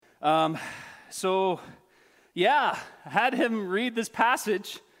Um, I had him read this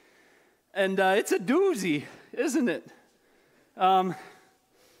passage, and it's a doozy, isn't it? I'm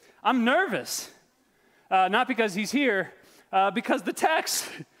nervous, not because he's here, because the text,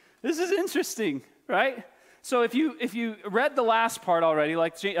 this is interesting, right? So if you read the last part already,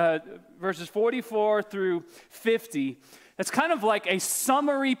 like verses 44 through 50, it's kind of like a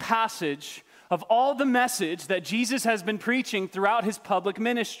summary passage of all the message that Jesus has been preaching throughout his public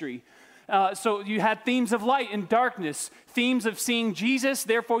ministry. So you had themes of light and darkness, themes of seeing Jesus,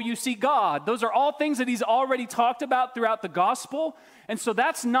 therefore you see God. Those are all things that he's already talked about throughout the gospel. And so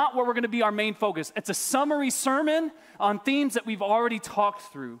that's not where we're going to be our main focus. It's a summary sermon on themes that we've already talked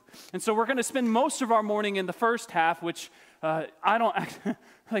through. And so we're going to spend most of our morning in the first half, which I don't,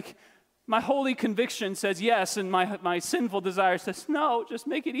 like, my holy conviction says yes, and my sinful desire says no, just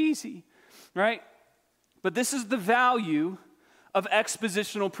make it easy, right? But this is the value of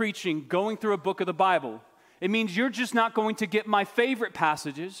expositional preaching, going through a book of the Bible. It means you're just not going to get my favorite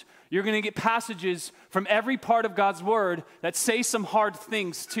passages. You're going to get passages from every part of God's word that say some hard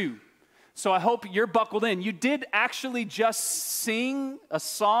things too. So I hope you're buckled in. You did actually just sing a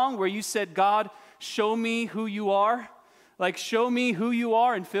song where you said, God, show me who you are. Like, show me who you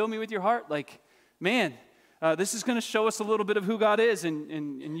are and fill me with your heart. Like, man, this is going to show us a little bit of who God is,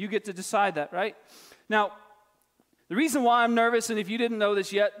 and you get to decide that, right? Now, the reason why I'm nervous, and if you didn't know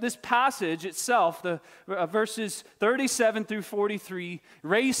this yet, this passage itself, the verses 37 through 43,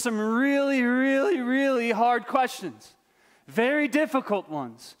 raise some really, really, really hard questions. Very difficult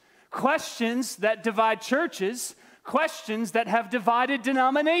ones. Questions that divide churches, questions that have divided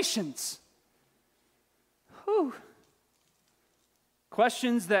denominations. Whew.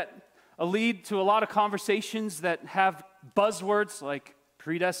 Questions that lead to a lot of conversations that have buzzwords like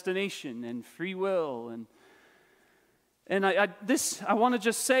predestination and free will and I want to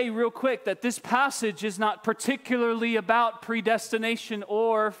just say real quick that this passage is not particularly about predestination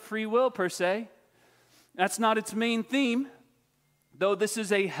or free will per se. That's not its main theme, though this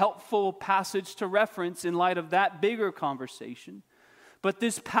is a helpful passage to reference in light of that bigger conversation. But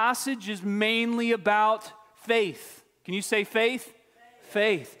this passage is mainly about faith. Can you say faith?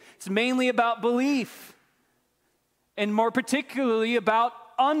 Faith. It's mainly about belief, and more particularly about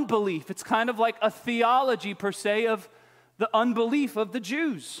unbelief. It's kind of like a theology per se of the unbelief of the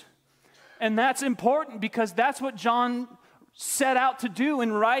Jews. And that's important because that's what John set out to do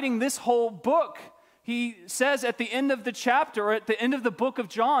in writing this whole book. He says at the end of the chapter, or at the end of the book of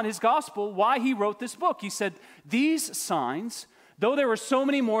John, his gospel, why he wrote this book. He said, these signs, though there were so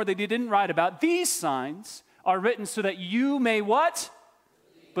many more that he didn't write about, these signs are written so that you may what?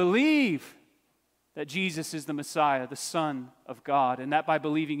 Believe that Jesus is the Messiah, the Son of God, and that by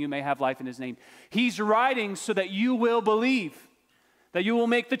believing you may have life in his name. He's writing so that you will believe, that you will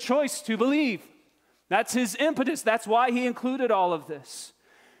make the choice to believe. That's his impetus. That's why he included all of this.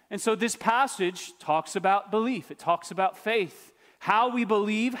 And so this passage talks about belief. It talks about faith, how we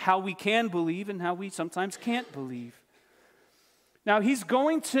believe, how we can believe, and how we sometimes can't believe. Now, he's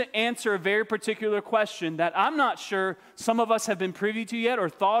going to answer a very particular question that I'm not sure some of us have been privy to yet or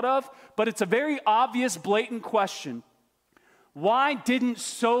thought of, but it's a very obvious, blatant question. Why didn't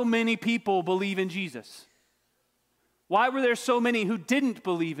so many people believe in Jesus? Why were there so many who didn't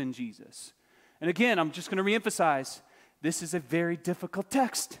believe in Jesus? And again, I'm just going to reemphasize, this is a very difficult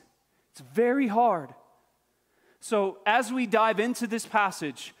text. It's very hard. So as we dive into this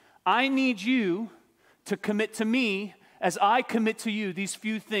passage, I need you to commit to me as I commit to you these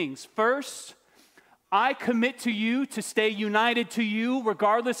few things. First, I commit to you to stay united to you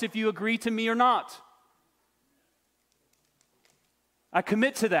regardless if you agree to me or not. I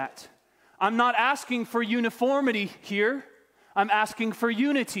commit to that. I'm not asking for uniformity here. I'm asking for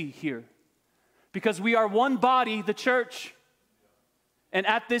unity here. Because we are one body, the church. And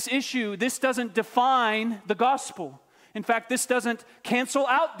at this issue, this doesn't define the gospel. In fact, this doesn't cancel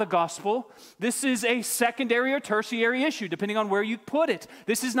out the gospel. This is a secondary or tertiary issue, depending on where you put it.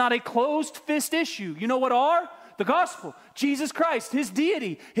 This is not a closed fist issue. You know what are? The gospel, Jesus Christ, his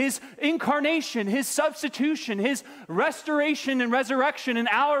deity, his incarnation, his substitution, his restoration and resurrection, and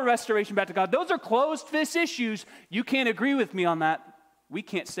our restoration back to God. Those are closed fist issues. You can't agree with me on that. We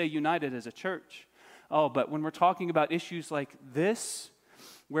can't stay united as a church. Oh, but when we're talking about issues like this,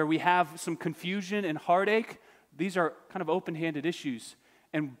 where we have some confusion and heartache, these are kind of open-handed issues.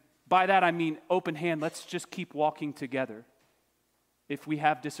 And by that I mean open hand, let's just keep walking together if we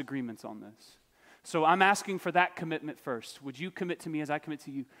have disagreements on this. So I'm asking for that commitment first. Would you commit to me as I commit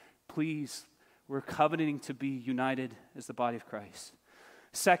to you? Please, we're covenanting to be united as the body of Christ.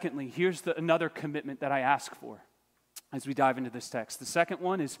 Secondly, here's another commitment that I ask for. as we dive into this text. The second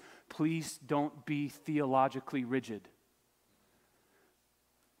one is, please don't be theologically rigid.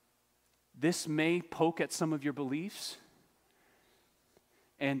 This may poke at some of your beliefs,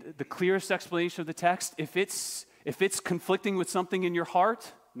 and the clearest explanation of the text, if it's conflicting with something in your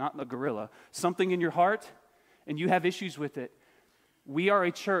heart, not the gorilla, something in your heart, and you have issues with it, we are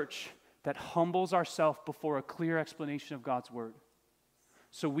a church that humbles ourselves before a clear explanation of God's word.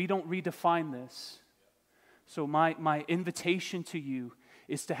 So we don't redefine this. So my invitation to you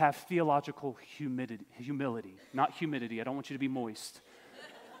is to have theological humility, not humidity. I don't want you to be moist.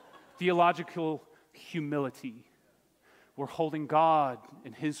 Theological humility. We're holding God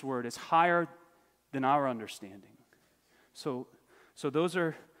and His word as higher than our understanding. So those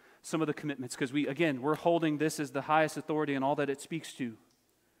are some of the commitments, because we're holding this as the highest authority in all that it speaks to.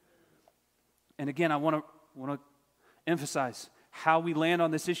 And again, I want to emphasize, how we land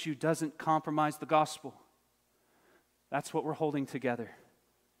on this issue doesn't compromise the gospel. That's what we're holding together.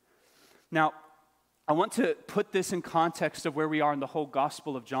 Now, I want to put this in context of where we are in the whole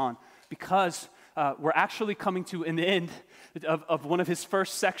Gospel of John, because we're actually coming to an end of one of his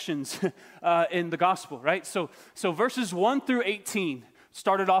first sections in the Gospel, right? So verses 1 through 18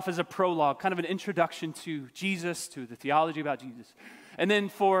 started off as a prologue, kind of an introduction to Jesus, to the theology about Jesus. And then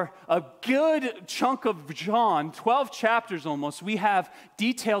for a good chunk of John, 12 chapters almost, we have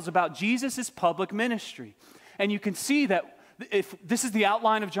details about Jesus' public ministry. And you can see that if this is the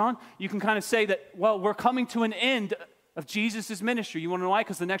outline of John, you can kind of say that, well, we're coming to an end of Jesus' ministry. You want to know why?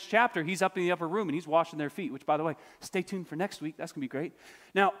 Because the next chapter, he's up in the upper room and he's washing their feet, which, by the way, stay tuned for next week. That's going to be great.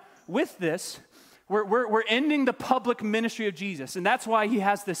 Now, with this, we're ending the public ministry of Jesus, and that's why he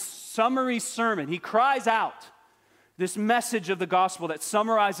has this summary sermon. He cries out this message of the gospel that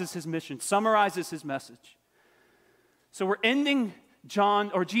summarizes his mission, summarizes his message. So we're ending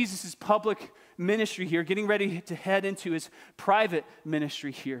John, or Jesus' public ministry here, getting ready to head into his private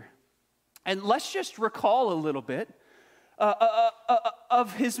ministry here. And let's just recall a little bit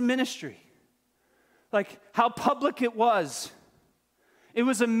of his ministry, like how public it was. It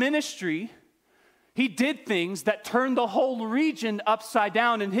was a ministry. He did things that turned the whole region upside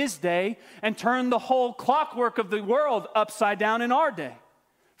down in his day and turned the whole clockwork of the world upside down in our day.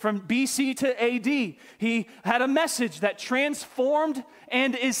 From BC to AD, he had a message that transformed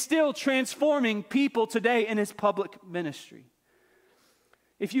and is still transforming people today in his public ministry.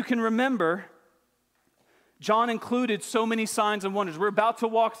 If you can remember, John included so many signs and wonders. We're about to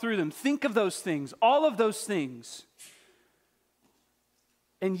walk through them. Think of those things, all of those things.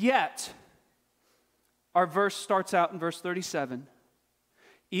 And yet, our verse starts out in verse 37.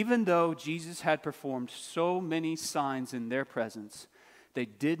 Even though Jesus had performed so many signs in their presence, they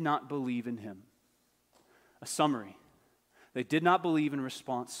did not believe in him. A summary. They did not believe in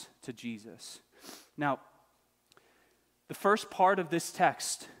response to Jesus. Now, the first part of this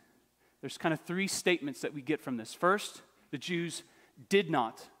text, there's kind of three statements that we get from this. First, the Jews did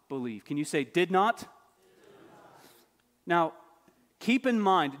not believe. Can you say did not? Did not. Now, keep in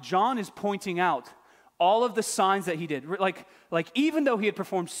mind, John is pointing out all of the signs that he did. Like even though he had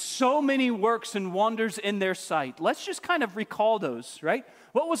performed so many works and wonders in their sight, let's just kind of recall those, right?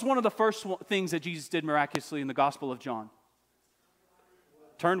 What was one of the first things that Jesus did miraculously in the Gospel of John?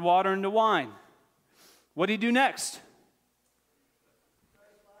 Turned water into wine. What did he do next?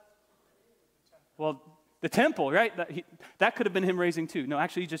 Well, the temple, right? That could have been him raising too. No,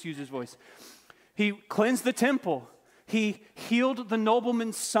 actually, he just used his voice. He cleansed the temple. He healed the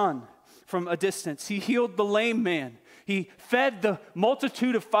nobleman's son from a distance. He healed the lame man. He fed the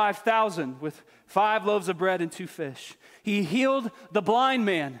multitude of 5,000 with 5 loaves of bread and 2 fish. He healed the blind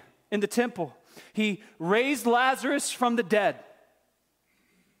man in the temple. He raised Lazarus from the dead.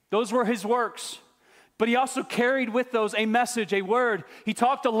 Those were his works. But he also carried with those a message, a word. He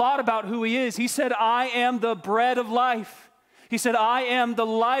talked a lot about who he is. He said, I am the bread of life. He said, I am the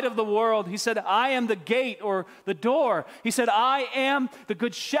light of the world. He said, I am the gate or the door. He said, I am the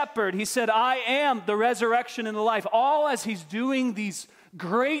good shepherd. He said, I am the resurrection and the life. All as he's doing these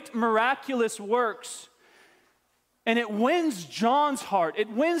great miraculous works. And it wins John's heart. It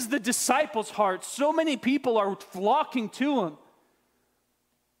wins the disciples' heart. So many people are flocking to him.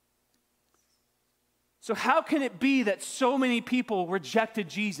 So how can it be that so many people rejected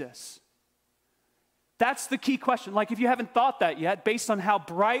Jesus? That's the key question. Like, if you haven't thought that yet, based on how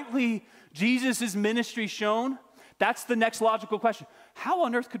brightly Jesus' ministry shone, that's the next logical question. How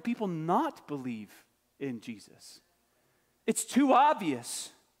on earth could people not believe in Jesus? It's too obvious.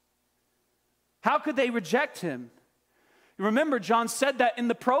 How could they reject him? Remember, John said that in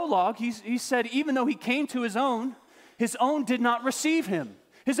the prologue. He said, even though he came to his own did not receive him.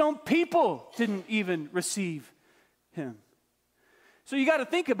 His own people didn't even receive him. So you got to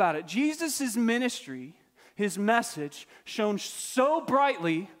think about it. Jesus' ministry, his message, shone so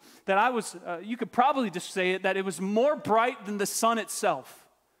brightly that you could probably just say it, that it was more bright than the sun itself.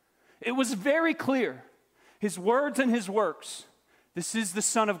 It was very clear. His words and his works. This is the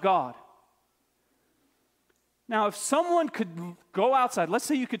Son of God. Now, if someone could go outside, let's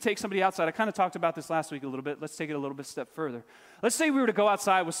say you could take somebody outside. I kind of talked about this last week a little bit. Let's take it a little bit step further. Let's say we were to go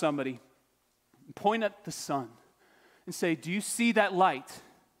outside with somebody, point at the sun, and say, do you see that light?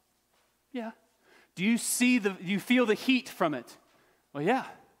 Yeah. Do you feel the heat from it? Well, yeah.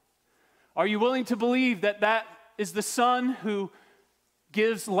 Are you willing to believe that that is the sun who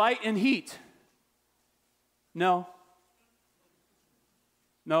gives light and heat? No.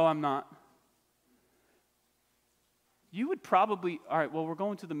 No, I'm not. You would probably, all right, well, we're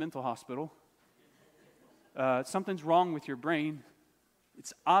going to the mental hospital. Something's wrong with your brain.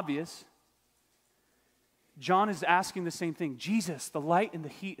 It's obvious. John is asking the same thing. Jesus, the light and the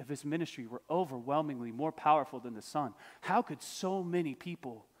heat of his ministry were overwhelmingly more powerful than the sun. How could so many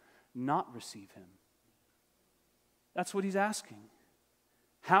people not receive him? That's what he's asking.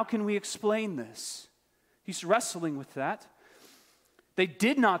 How can we explain this? He's wrestling with that. They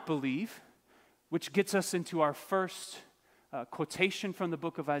did not believe, which gets us into our first quotation from the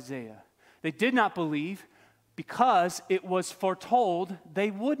book of Isaiah. They did not believe because it was foretold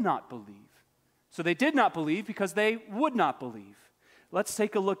they would not believe. So they did not believe because they would not believe. Let's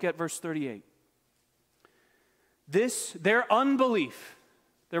take a look at verse 38. Their unbelief,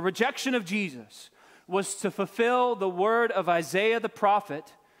 their rejection of Jesus, was to fulfill the word of Isaiah the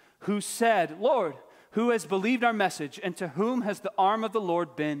prophet, who said, Lord, who has believed our message, and to whom has the arm of the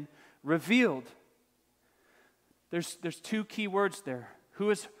Lord been revealed? There's two key words there. Who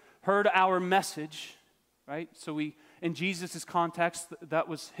has heard our message, right? So in Jesus' context, that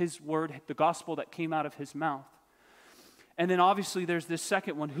was his word, the gospel that came out of his mouth. And then obviously there's this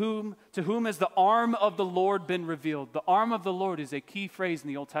second one, to whom has the arm of the Lord been revealed? The arm of the Lord is a key phrase in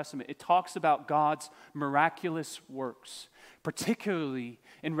the Old Testament. It talks about God's miraculous works, particularly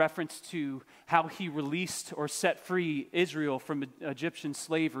in reference to how he released or set free Israel from Egyptian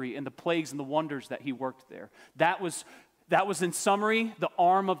slavery and the plagues and the wonders that he worked there. That was in summary the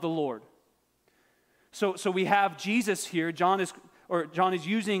arm of the Lord. So we have Jesus here. John is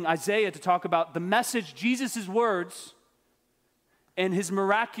using Isaiah to talk about the message, Jesus' words, and his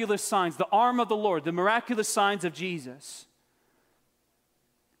miraculous signs, the arm of the Lord, the miraculous signs of Jesus.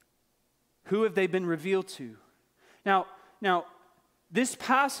 Who have they been revealed to? Now, this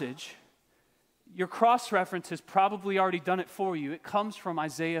passage, your cross-reference has probably already done it for you. It comes from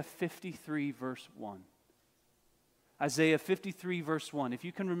Isaiah 53, verse 1. Isaiah 53, verse 1. If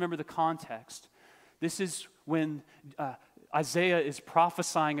you can remember the context, this is when Isaiah is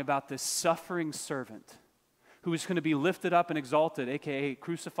prophesying about this suffering servant who is going to be lifted up and exalted, a.k.a.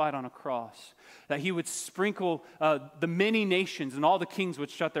 crucified on a cross, that he would sprinkle the many nations, and all the kings would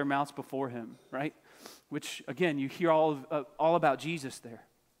shut their mouths before him, right? Which, again, you hear all about Jesus there.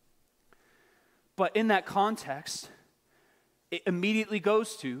 But in that context, it immediately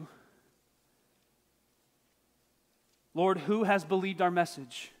goes to, Lord, who has believed our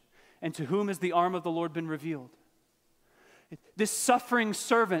message? And to whom has the arm of the Lord been revealed? This suffering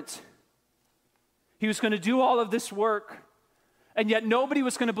servant, he was going to do all of this work, and yet nobody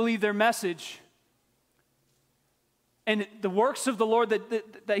was going to believe their message. And the works of the Lord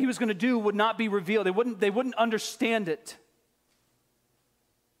that he was going to do would not be revealed. They wouldn't understand it.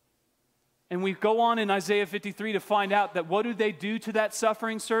 And we go on in Isaiah 53 to find out that what do they do to that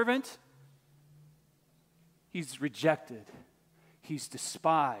suffering servant? He's rejected. He's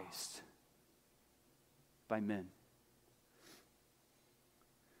despised by men.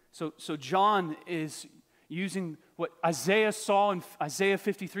 So John is using what Isaiah saw in Isaiah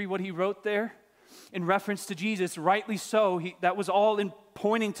 53, what he wrote there, in reference to Jesus, rightly so. That was all in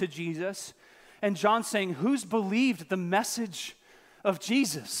pointing to Jesus. And John's saying, who's believed the message of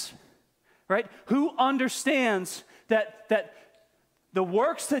Jesus? Right? Who understands that the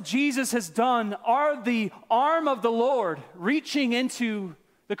works that Jesus has done are the arm of the Lord reaching into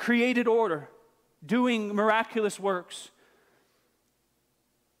the created order, doing miraculous works?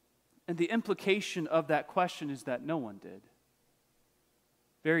 And the implication of that question is that no one did.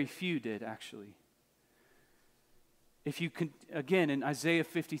 Very few did, actually. If you can, again, in Isaiah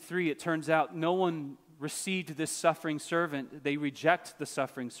 53, it turns out no one received this suffering servant. They reject the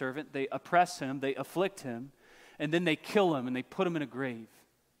suffering servant. They oppress him. They afflict him. And then they kill him and they put him in a grave.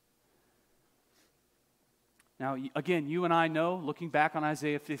 Now, again, you and I know, looking back on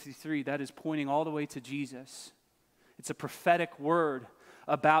Isaiah 53, that is pointing all the way to Jesus. It's a prophetic word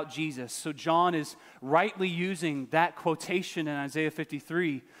about Jesus. So John is rightly using that quotation in Isaiah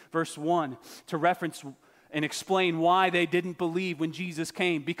 53, verse 1, to reference and explain why they didn't believe when Jesus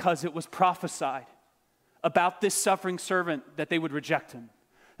came, because it was prophesied about this suffering servant that they would reject him,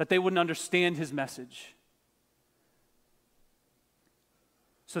 that they wouldn't understand his message.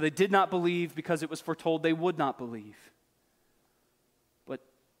 So they did not believe because it was foretold they would not believe. But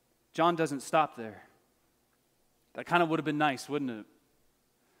John doesn't stop there. That kind of would have been nice, wouldn't it?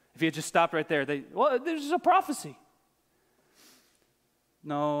 If he had just stopped right there. There's a prophecy.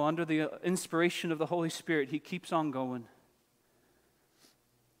 No, under the inspiration of the Holy Spirit, he keeps on going.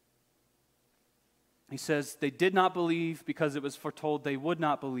 He says, they did not believe because it was foretold they would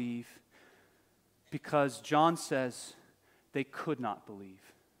not believe, because John says they could not believe.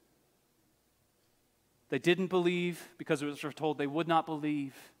 They didn't believe because it was foretold they would not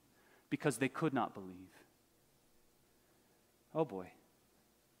believe, because they could not believe. Oh boy.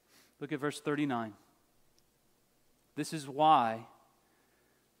 Look at verse 39. This is why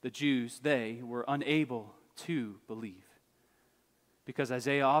the Jews, they were unable to believe. Because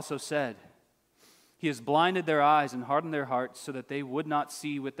Isaiah also said, he has blinded their eyes and hardened their hearts so that they would not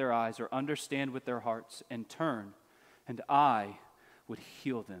see with their eyes or understand with their hearts and turn, and I would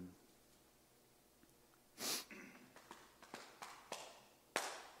heal them.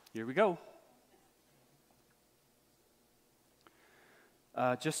 Here we go.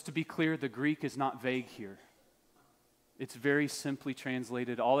 Just to be clear, the Greek is not vague here. It's very simply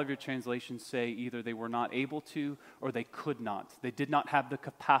translated. All of your translations say either they were not able to or they could not. They did not have the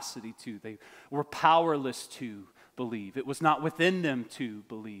capacity to. They were powerless to believe. It was not within them to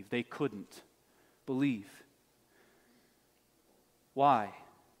believe. They couldn't believe. Why?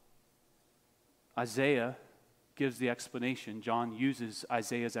 Isaiah gives the explanation. John uses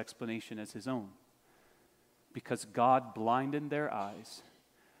Isaiah's explanation as his own. Because God blinded their eyes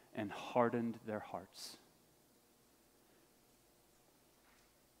and hardened their hearts.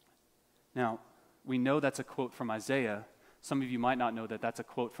 Now, we know that's a quote from Isaiah. Some of you might not know that that's a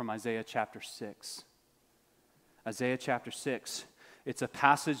quote from Isaiah chapter 6. Isaiah chapter 6. It's a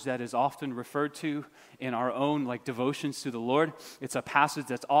passage that is often referred to in our own devotions to the Lord. It's a passage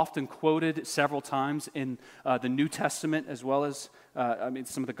that's often quoted several times in the New Testament as well as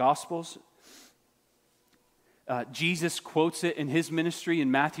some of the Gospels. Jesus quotes it in his ministry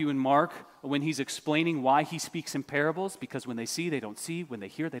in Matthew and Mark when he's explaining why he speaks in parables, because when they see, they don't see. When they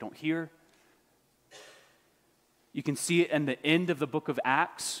hear, they don't hear. You can see it in the end of the book of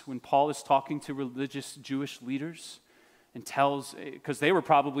Acts when Paul is talking to religious Jewish leaders and tells, because they were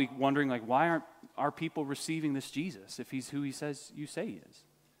probably wondering, why aren't our people receiving this Jesus if he's who he says you say he is?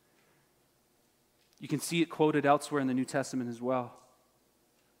 You can see it quoted elsewhere in the New Testament as well.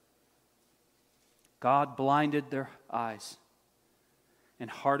 God blinded their eyes and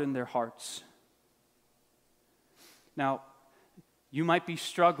hardened their hearts. Now, you might be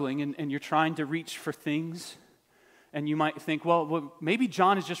struggling and you're trying to reach for things, and you might think, well, maybe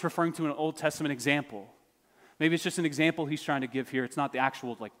John is just referring to an Old Testament example. Maybe it's just an example he's trying to give here. It's not the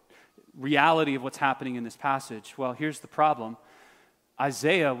actual reality of what's happening in this passage. Well, here's the problem.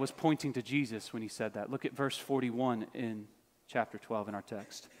 Isaiah was pointing to Jesus when he said that. Look at verse 41 in chapter 12 in our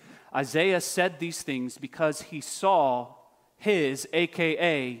text. Isaiah said these things because he saw his,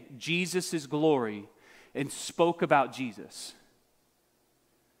 a.k.a. Jesus' glory, and spoke about Jesus.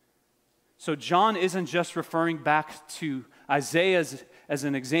 So John isn't just referring back to Isaiah as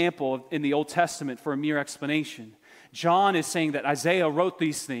an example in the Old Testament for a mere explanation. John is saying that Isaiah wrote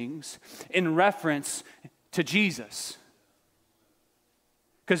these things in reference to Jesus.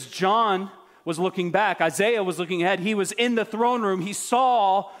 Because John was looking back, Isaiah was looking ahead. He was in the throne room. He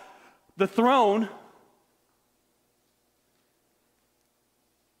saw the throne.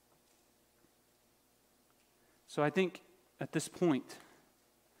 So I think at this point,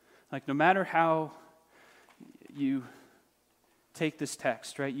 no matter how you take this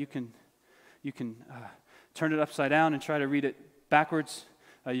text, right, you can turn it upside down and try to read it backwards.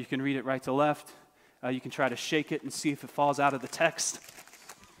 You can read it right to left. You can try to shake it and see if it falls out of the text.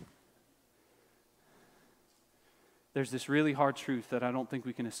 There's this really hard truth that I don't think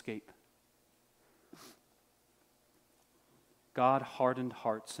we can escape. God hardened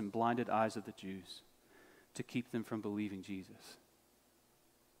hearts and blinded eyes of the Jews to keep them from believing Jesus.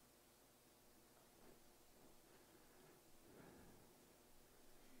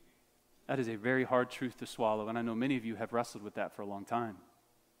 That is a very hard truth to swallow, and I know many of you have wrestled with that for a long time.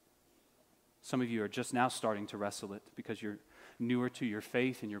 Some of you are just now starting to wrestle it because you're newer to your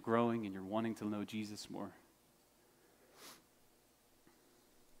faith and you're growing and you're wanting to know Jesus more.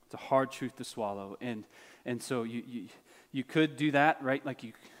 It's a hard truth to swallow, and so You could do that, right? Like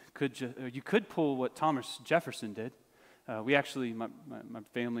you could pull what Thomas Jefferson did. We actually, my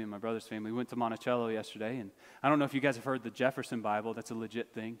family and my brother's family, went to Monticello yesterday, and I don't know if you guys have heard the Jefferson Bible. That's a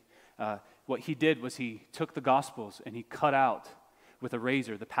legit thing. What he did was he took the Gospels and he cut out with a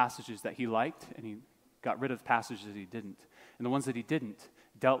razor the passages that he liked, and he got rid of passages that he didn't. And the ones that he didn't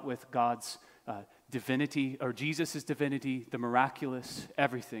dealt with God's divinity, or Jesus' divinity, the miraculous,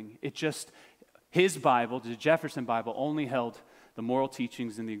 everything. His Bible, the Jefferson Bible, only held the moral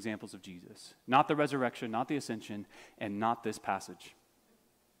teachings and the examples of Jesus. Not the resurrection, not the ascension, and not this passage.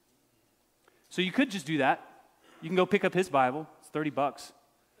 So you could just do that. You can go pick up his Bible. It's $30.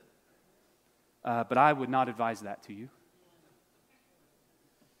 But I would not advise that to you.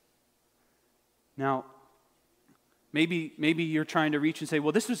 Now, maybe you're trying to reach and say,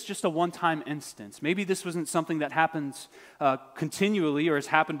 well, this was just a one-time instance. Maybe this wasn't something that happens continually or has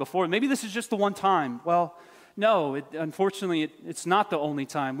happened before. Maybe this is just the one time. Well, no, unfortunately, it's not the only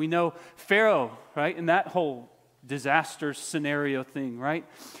time. We know Pharaoh, right, in that whole disaster scenario thing, right?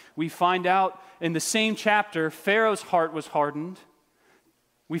 We find out in the same chapter, Pharaoh's heart was hardened.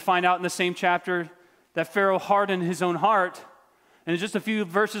 We find out in the same chapter that Pharaoh hardened his own heart. And just a few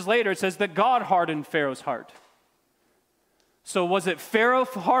verses later, it says that God hardened Pharaoh's heart. So was it Pharaoh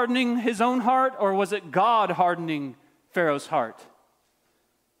hardening his own heart, or was it God hardening Pharaoh's heart?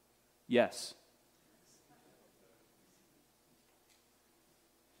 Yes.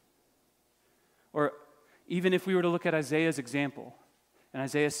 Or even if we were to look at Isaiah's example, in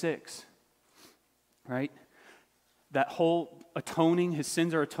Isaiah 6, right? That whole atoning, his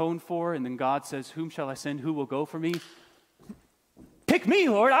sins are atoned for, and then God says, whom shall I send? Who will go for me? Pick me,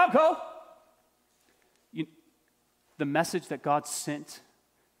 Lord, I'll go. The message that God sent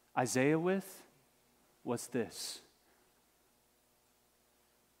Isaiah with was this.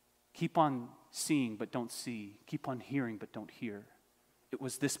 Keep on seeing, but don't see. Keep on hearing, but don't hear. It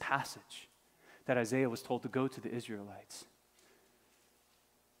was this passage that Isaiah was told to go to the Israelites.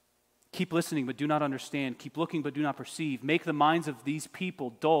 Keep listening, but do not understand. Keep looking, but do not perceive. Make the minds of these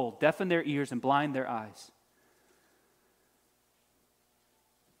people dull, deafen their ears, and blind their eyes.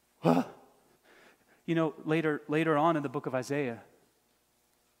 You know, later on in the book of Isaiah,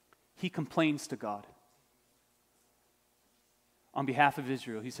 he complains to God on behalf of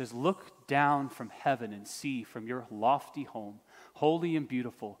Israel. He says, look down from heaven and see from your lofty home, holy and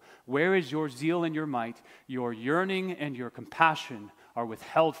beautiful. Where is your zeal and your might? Your yearning and your compassion are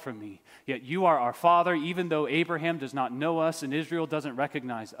withheld from me. Yet you are our Father, even though Abraham does not know us and Israel doesn't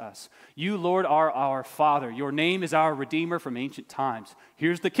recognize us. You, Lord, are our Father. Your name is our Redeemer from ancient times.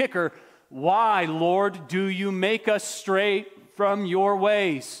 Here's the kicker. Why, Lord, do you make us stray from your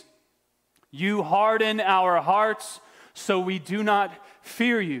ways? You harden our hearts so we do not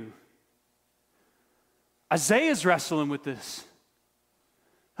fear you. Isaiah's wrestling with this.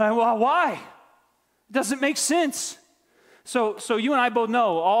 Well, why? It doesn't make sense. So you and I both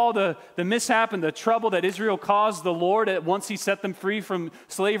know all the mishap and the trouble that Israel caused the Lord once he set them free from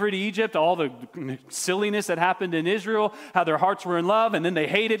slavery to Egypt, all the silliness that happened in Israel, how their hearts were in love, and then they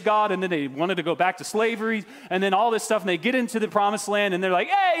hated God, and then they wanted to go back to slavery, and then all this stuff, and they get into the promised land, and they're like,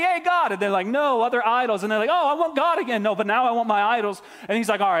 hey, God, and they're like, no, other idols, and they're like, oh, I want God again. No, but now I want my idols. And he's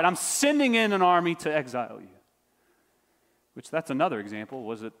like, all right, I'm sending in an army to exile you. Which that's another example.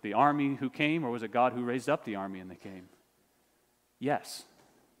 Was it the army who came, or was it God who raised up the army and they came? Yes.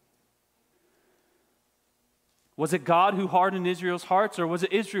 Was it God who hardened Israel's hearts, or was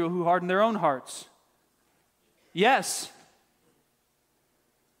it Israel who hardened their own hearts? Yes.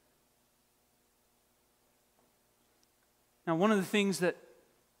 Now, one of the things that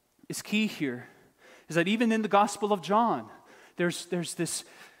is key here is that even in the Gospel of John, there's this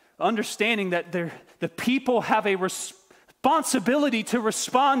understanding that the people have a responsibility to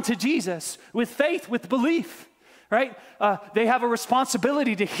respond to Jesus with faith, with belief. Right? They have a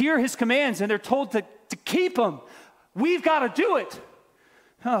responsibility to hear his commands, and they're told to keep them. We've got to do it.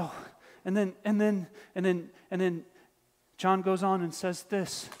 Oh, and then John goes on and says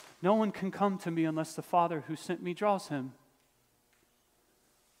this: no one can come to me unless the Father who sent me draws him.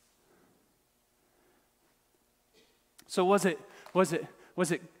 So was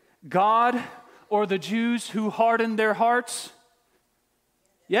it God or the Jews who hardened their hearts?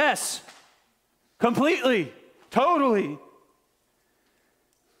 Yes, completely. Totally.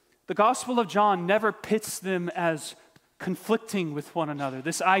 The Gospel of John never pits them as conflicting with one another.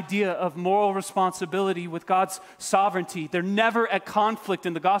 This idea of moral responsibility with God's sovereignty, they're never at conflict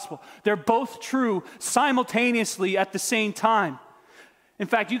in the Gospel. They're both true simultaneously at the same time. In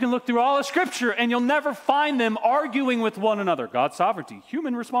fact, you can look through all of Scripture and you'll never find them arguing with one another. God's sovereignty,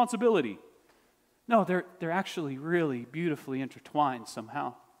 human responsibility. No, they're actually really beautifully intertwined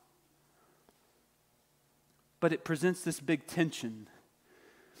somehow. But it presents this big tension.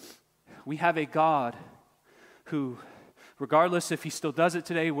 We have a God who, regardless if he still does it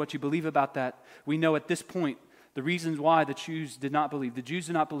today, what you believe about that, we know at this point the reasons why the Jews did not believe. The Jews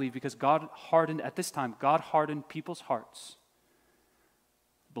did not believe because God hardened people's hearts,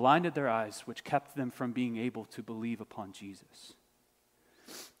 blinded their eyes, which kept them from being able to believe upon Jesus.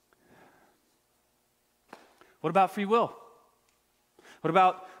 What about free will? What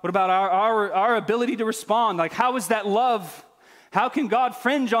about our ability to respond? Like, how is that love? How can God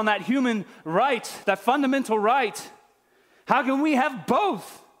fringe on that human right, that fundamental right? How can we have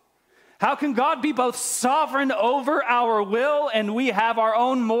both? How can God be both sovereign over our will and we have our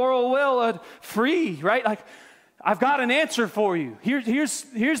own moral will free, right? Like, I've got an answer for you. Here's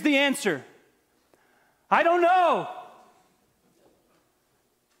the answer. I don't know.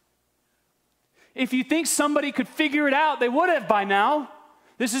 If you think somebody could figure it out, they would have by now.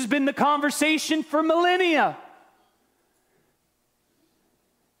 This has been the conversation for millennia.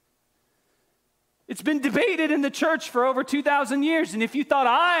 It's been debated in the church for over 2,000 years. And if you thought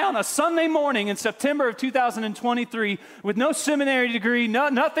on a Sunday morning in September of 2023, with no seminary degree,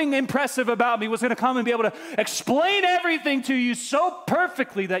 nothing impressive about me, was going to come and be able to explain everything to you so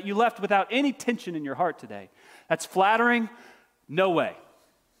perfectly that you left without any tension in your heart today, that's flattering? No way.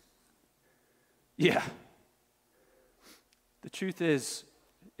 Yeah. The truth is,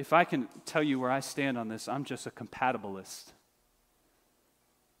 if I can tell you where I stand on this, I'm just a compatibilist.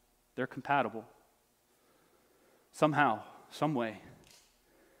 They're compatible. Somehow, some way.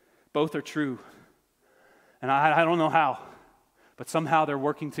 Both are true. And I don't know how, but somehow they're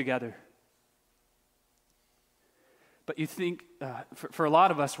working together. But you think, for a lot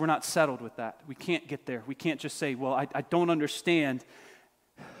of us, we're not settled with that. We can't get there. We can't just say, well, I don't understand.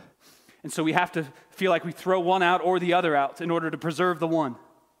 And so we have to feel like we throw one out or the other out in order to preserve the one.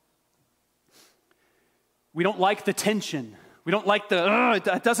 We don't like the tension. We don't like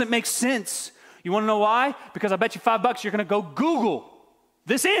it doesn't make sense. You want to know why? Because I bet you $5 you're going to go Google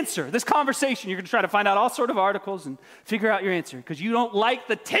this answer, this conversation. You're going to try to find out all sort of articles and figure out your answer because you don't like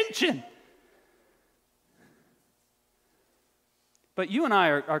the tension. But you and I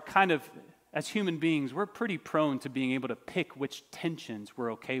are kind of, as human beings, we're pretty prone to being able to pick which tensions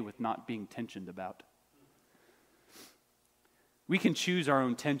we're okay with not being tensioned about. We can choose our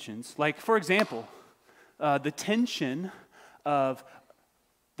own tensions. Like, for example, the tension of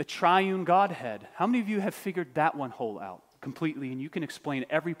the triune Godhead. How many of you have figured that one whole out completely? And you can explain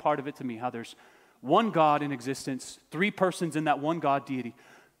every part of it to me, how there's one God in existence, three persons in that one God deity.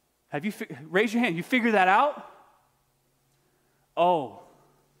 Have you, raise your hand, you figured that out? Oh,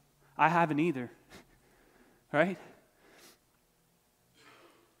 I haven't either, right?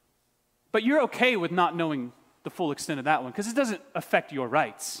 But you're okay with not knowing the full extent of that one because it doesn't affect your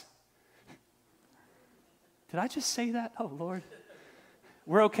rights. Did I just say that? Oh, Lord.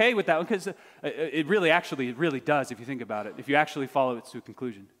 We're okay with that one because it really does if you think about it, if you actually follow it to a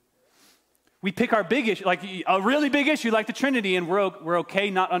conclusion. We pick our big issue, like a really big issue like the Trinity, and we're okay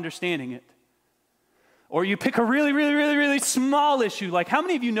not understanding it. Or you pick a really small issue, like how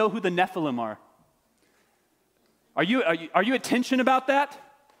many of you know who the Nephilim are? Are you at tension about that?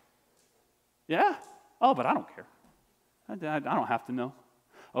 Yeah? Oh, but I don't care. I don't have to know.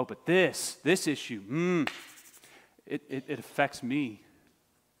 Oh, but this issue, it affects me.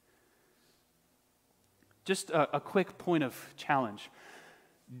 Just a quick point of challenge.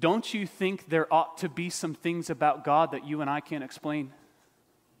 Don't you think there ought to be some things about God that you and I can't explain?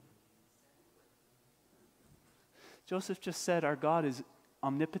 Joseph just said our God is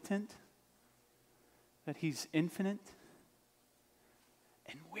omnipotent, that he's infinite,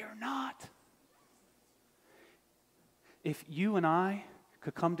 and we're not. If you and I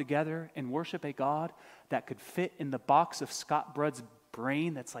could come together and worship a God that could fit in the box of Scott Brudd's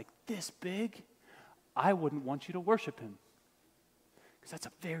brain that's like this big, I wouldn't want you to worship him because that's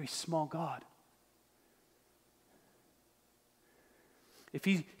a very small God. If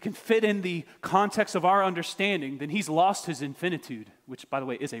he can fit in the context of our understanding, then he's lost his infinitude, which, by the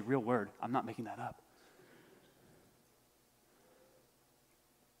way, is a real word. I'm not making that up.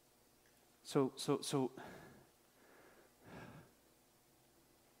 So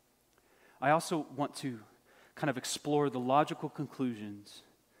I also want to kind of explore the logical conclusions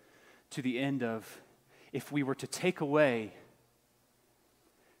to the end of if we were to take away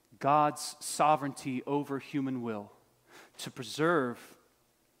God's sovereignty over human will, to preserve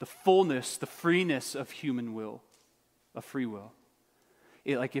the fullness, the freeness of human will, of free will.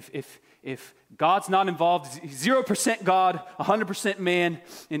 Like if God's not involved, 0% God, 100% man,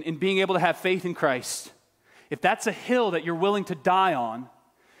 in being able to have faith in Christ, if that's a hill that you're willing to die on,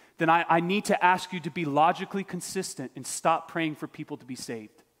 then I need to ask you to be logically consistent and stop praying for people to be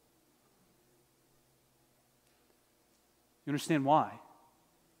saved. You understand why?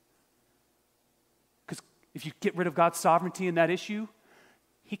 Because if you get rid of God's sovereignty in that issue,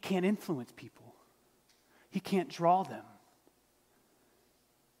 He can't influence people. He can't draw them.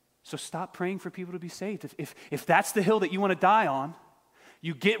 So stop praying for people to be saved. If that's the hill that you want to die on,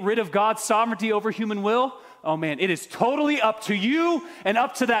 you get rid of God's sovereignty over human will, oh man, it is totally up to you and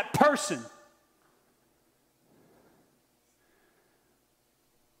up to that person.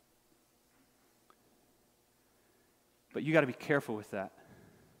 But you got to be careful with that.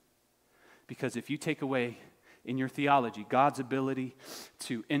 Because if you take away in your theology God's ability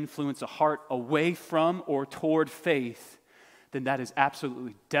to influence a heart away from or toward faith, then that is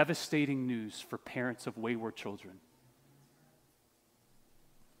absolutely devastating news for parents of wayward children.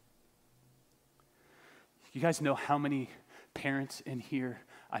 You guys know how many parents in here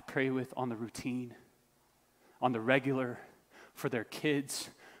I pray with on the routine, on the regular, for their kids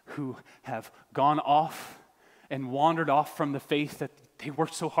who have gone off and wandered off from the faith that they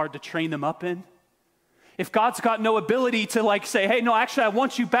worked so hard to train them up in? If God's got no ability to say, hey, no, actually I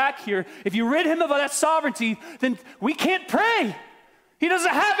want you back here, if you rid him of that sovereignty, then we can't pray. He doesn't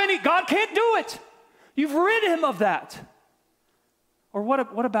have any, God can't do it. You've rid him of that. Or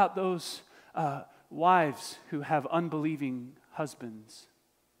what about those wives who have unbelieving husbands,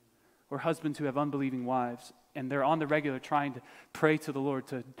 or husbands who have unbelieving wives, and they're on the regular trying to pray to the Lord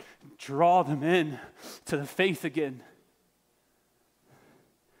to draw them in to the faith again?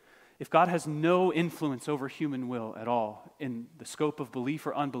 If God has no influence over human will at all in the scope of belief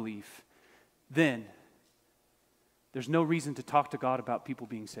or unbelief, then there's no reason to talk to God about people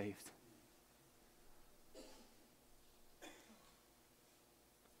being saved.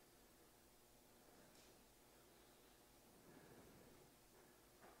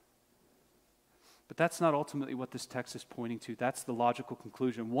 But that's not ultimately what this text is pointing to. That's the logical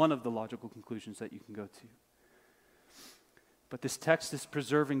conclusion, one of the logical conclusions that you can go to. But this text is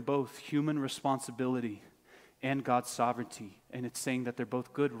preserving both human responsibility and God's sovereignty. And it's saying that they're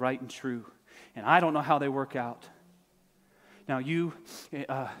both good, right, and true. And I don't know how they work out. Now, you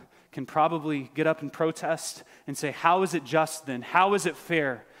can probably get up and protest and say, how is it just then? How is it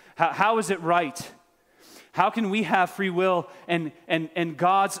fair? How is it right? How can we have free will and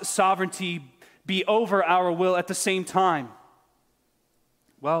God's sovereignty be over our will at the same time?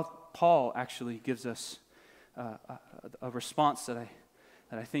 Well, Paul actually gives us a response that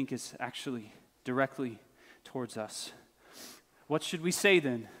I think is actually directly towards us. What should we say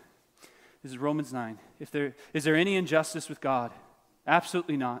then? This is Romans 9. Is there any injustice with God?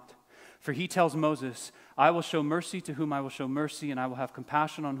 Absolutely not. For he tells Moses, I will show mercy to whom I will show mercy, and I will have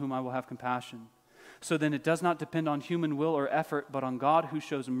compassion on whom I will have compassion. So then it does not depend on human will or effort, but on God who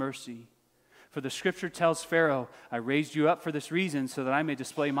shows mercy. For the scripture tells Pharaoh, I raised you up for this reason, so that I may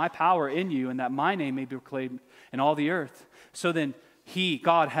display my power in you, and that my name may be proclaimed in all the earth. So then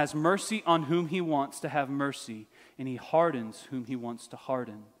God, has mercy on whom he wants to have mercy, and he hardens whom he wants to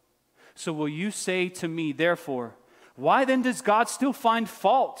harden. So will you say to me, therefore, why then does God still find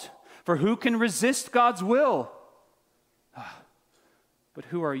fault? For who can resist God's will? But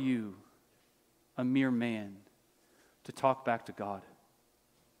who are you, a mere man, to talk back to God?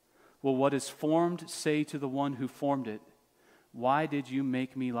 Will what is formed say to the one who formed it, why did you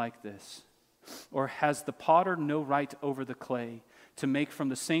make me like this? Or has the potter no right over the clay to make from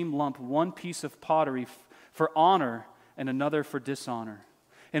the same lump one piece of pottery for honor and another for dishonor?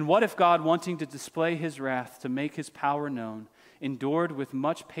 And what if God, wanting to display his wrath, to make his power known, endured with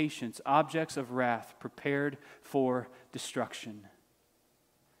much patience objects of wrath prepared for destruction?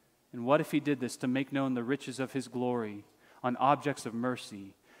 And what if he did this to make known the riches of his glory on objects of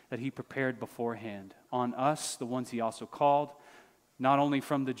mercy that he prepared beforehand, on us, the ones he also called, not only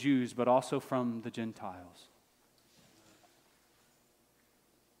from the Jews, but also from the Gentiles?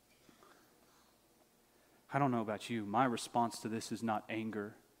 I don't know about you. My response to this is not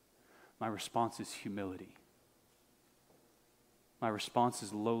anger. My response is humility. My response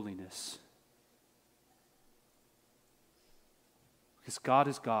is lowliness. Because God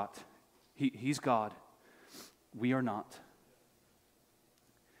is God. He's God. We are not.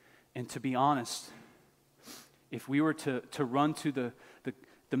 And to be honest, if we were to run to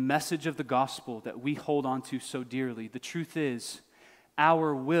the message of the gospel that we hold on to so dearly, the truth is,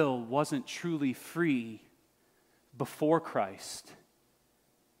 our will wasn't truly free before Christ,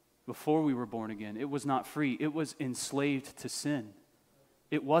 before we were born again. It was not free. It was enslaved to sin.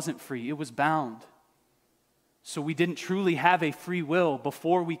 it wasn't free, it was bound. So we didn't truly have a free will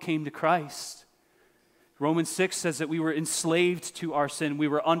before we came to Christ. Romans 6 says that we were enslaved to our sin. We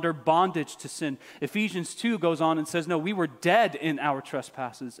were under bondage to sin. Ephesians 2 goes on and says, no, we were dead in our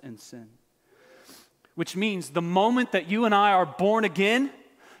trespasses and sin. Which means the moment that you and I are born again,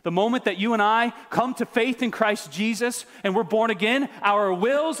 the moment that you and I come to faith in Christ Jesus and we're born again, our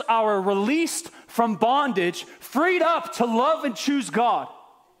wills are released from bondage, freed up to love and choose God.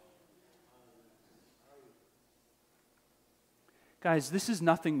 Guys, this is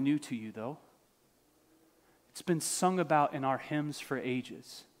nothing new to you, though. It's been sung about in our hymns for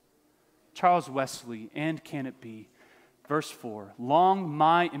ages. Charles Wesley, and Can It Be? Verse 4, long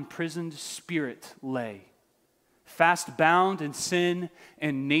my imprisoned spirit lay, fast bound in sin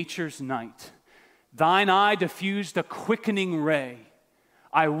and nature's night. Thine eye diffused a quickening ray.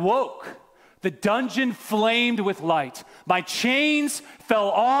 I woke, the dungeon flamed with light. My chains fell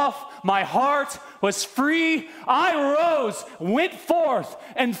off, my heart was free. I rose, went forth,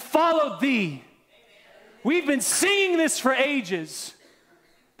 and followed thee. We've been singing this for ages.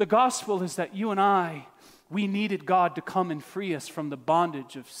 The gospel is that you and I, we needed God to come and free us from the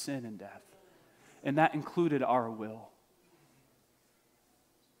bondage of sin and death. And that included our will.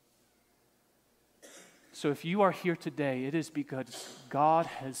 So if you are here today, it is because God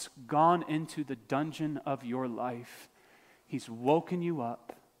has gone into the dungeon of your life. He's woken you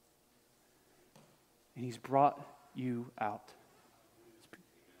up. And He's brought you out.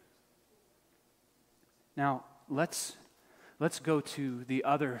 Now, let's go to the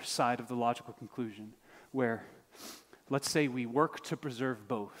other side of the logical conclusion, where let's say we work to preserve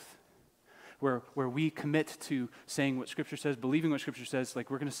both. Where we commit to saying what Scripture says, believing what Scripture says, like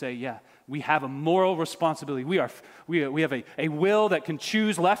we're going to say, yeah, we have a moral responsibility. We have a will that can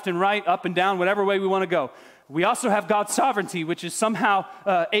choose left and right, up and down, whatever way we want to go. We also have God's sovereignty, which is somehow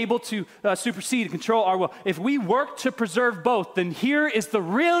able to supersede and control our will. If we work to preserve both, then here is the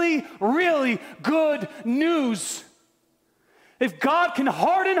really, really good news. If God can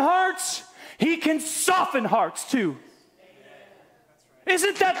harden hearts, He can soften hearts too.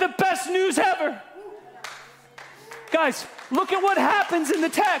 Isn't that the best news ever? Guys, look at what happens in the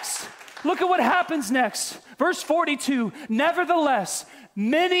text. Look at what happens next. Verse 42, nevertheless,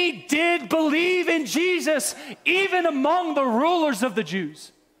 many did believe in Jesus, even among the rulers of the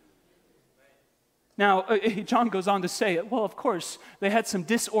Jews. Now, John goes on to say, well, of course, they had some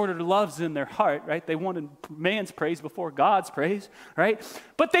disordered loves in their heart, right? They wanted man's praise before God's praise, right?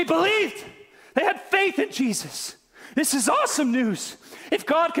 But they believed. They had faith in Jesus. This is awesome news. If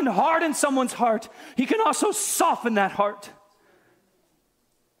God can harden someone's heart, He can also soften that heart.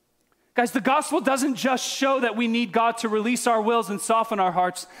 Guys, the gospel doesn't just show that we need God to release our wills and soften our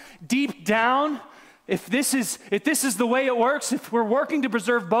hearts. Deep down, if this is the way it works, if we're working to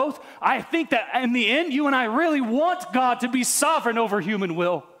preserve both, I think that in the end, you and I really want God to be sovereign over human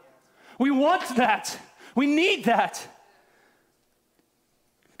will. We want that. We need that.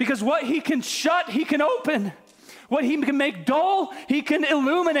 Because what He can shut, He can open. What He can make dull, He can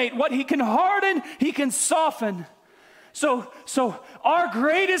illuminate. What He can harden, He can soften. So our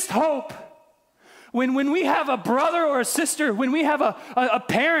greatest hope, when we have a brother or a sister, when we have a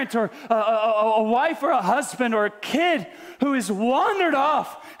parent or a wife or a husband or a kid who has wandered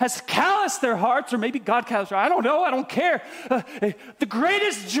off, has calloused their hearts, or maybe God calloused, I don't know, I don't care. The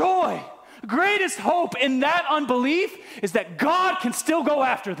greatest joy, greatest hope in that unbelief is that God can still go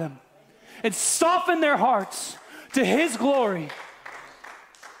after them and soften their hearts to His glory.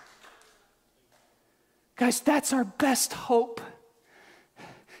 Guys, that's our best hope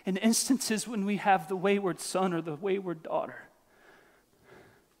in instances when we have the wayward son or the wayward daughter.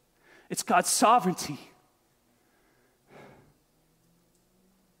 It's God's sovereignty.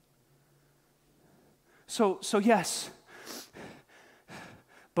 So yes,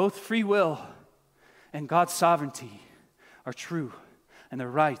 both free will and God's sovereignty are true, and they're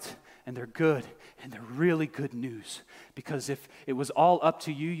right, and they're good, and they're really good news. Because if it was all up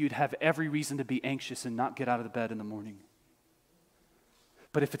to you, you'd have every reason to be anxious and not get out of the bed in the morning.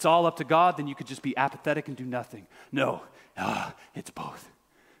 But if it's all up to God, then you could just be apathetic and do nothing. No, it's both.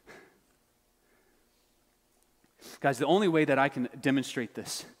 Guys, the only way that I can demonstrate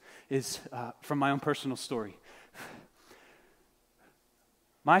this is from my own personal story.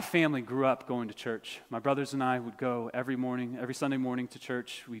 My family grew up going to church. My brothers and I would go every Sunday morning to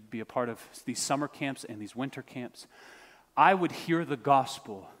church. We'd be a part of these summer camps and these winter camps. I would hear the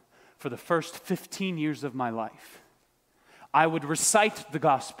gospel for the first 15 years of my life. I would recite the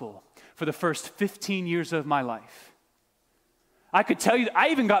gospel for the first 15 years of my life. I could tell you, I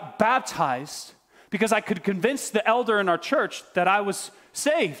even got baptized because I could convince the elder in our church that I was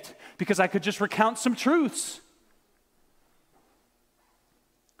saved, because I could just recount some truths.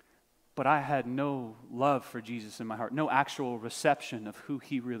 But I had no love for Jesus in my heart, no actual reception of who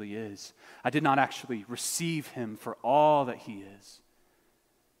he really is. I did not actually receive him for all that he is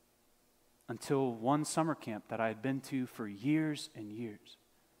until one summer camp that I had been to for years and years.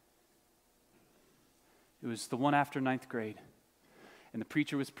 It was the one after 9th grade, and the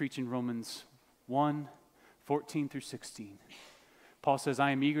preacher was preaching Romans 1:14 through 16. Paul says,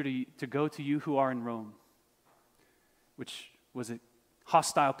 I am eager to go to you who are in Rome, which was a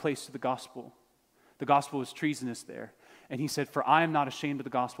hostile place to the gospel. The gospel was treasonous there. And he said, for I am not ashamed of the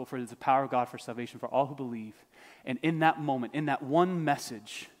gospel, for it is the power of God for salvation for all who believe. And in that moment, in that one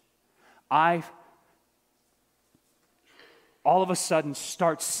message, I all of a sudden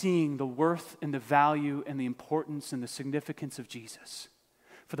start seeing the worth and the value and the importance and the significance of Jesus.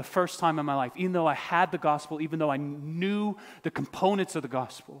 For the first time in my life, even though I had the gospel, even though I knew the components of the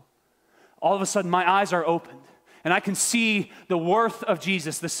gospel, all of a sudden my eyes are opened. And I can see the worth of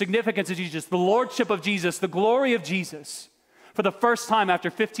Jesus, the significance of Jesus, the lordship of Jesus, the glory of Jesus for the first time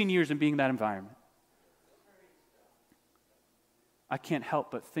after 15 years in being in that environment. I can't help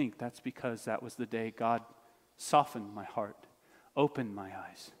but think that's because that was the day God softened my heart, opened my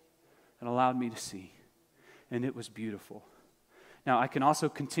eyes, and allowed me to see. And it was beautiful. Now, I can also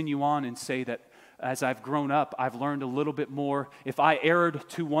continue on and say that as I've grown up, I've learned a little bit more. If I erred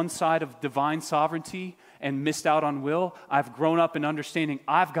to one side of divine sovereignty and missed out on will, I've grown up in understanding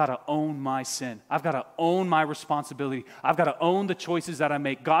I've got to own my sin. I've got to own my responsibility. I've got to own the choices that I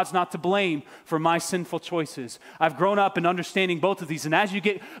make. God's not to blame for my sinful choices. I've grown up in understanding both of these. And as you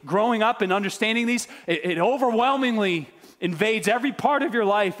get growing up and understanding these, it overwhelmingly invades every part of your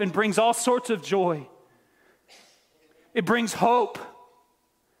life and brings all sorts of joy. It brings hope.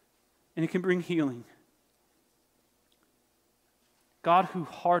 And it can bring healing. God who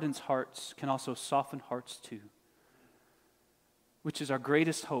hardens hearts can also soften hearts too, which is our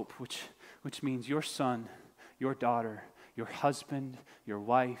greatest hope, which means your son, your daughter, your husband, your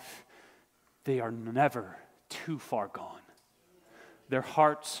wife, they are never too far gone. Their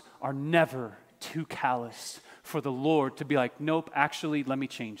hearts are never too callous for the Lord to be like, nope, actually, let me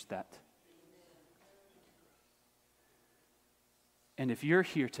change that. And if you're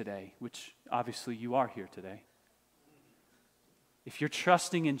here today, which obviously you are here today, if you're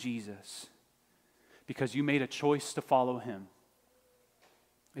trusting in Jesus because you made a choice to follow him,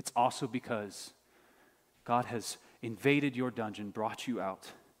 it's also because God has invaded your dungeon, brought you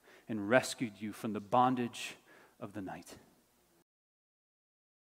out, and rescued you from the bondage of the night.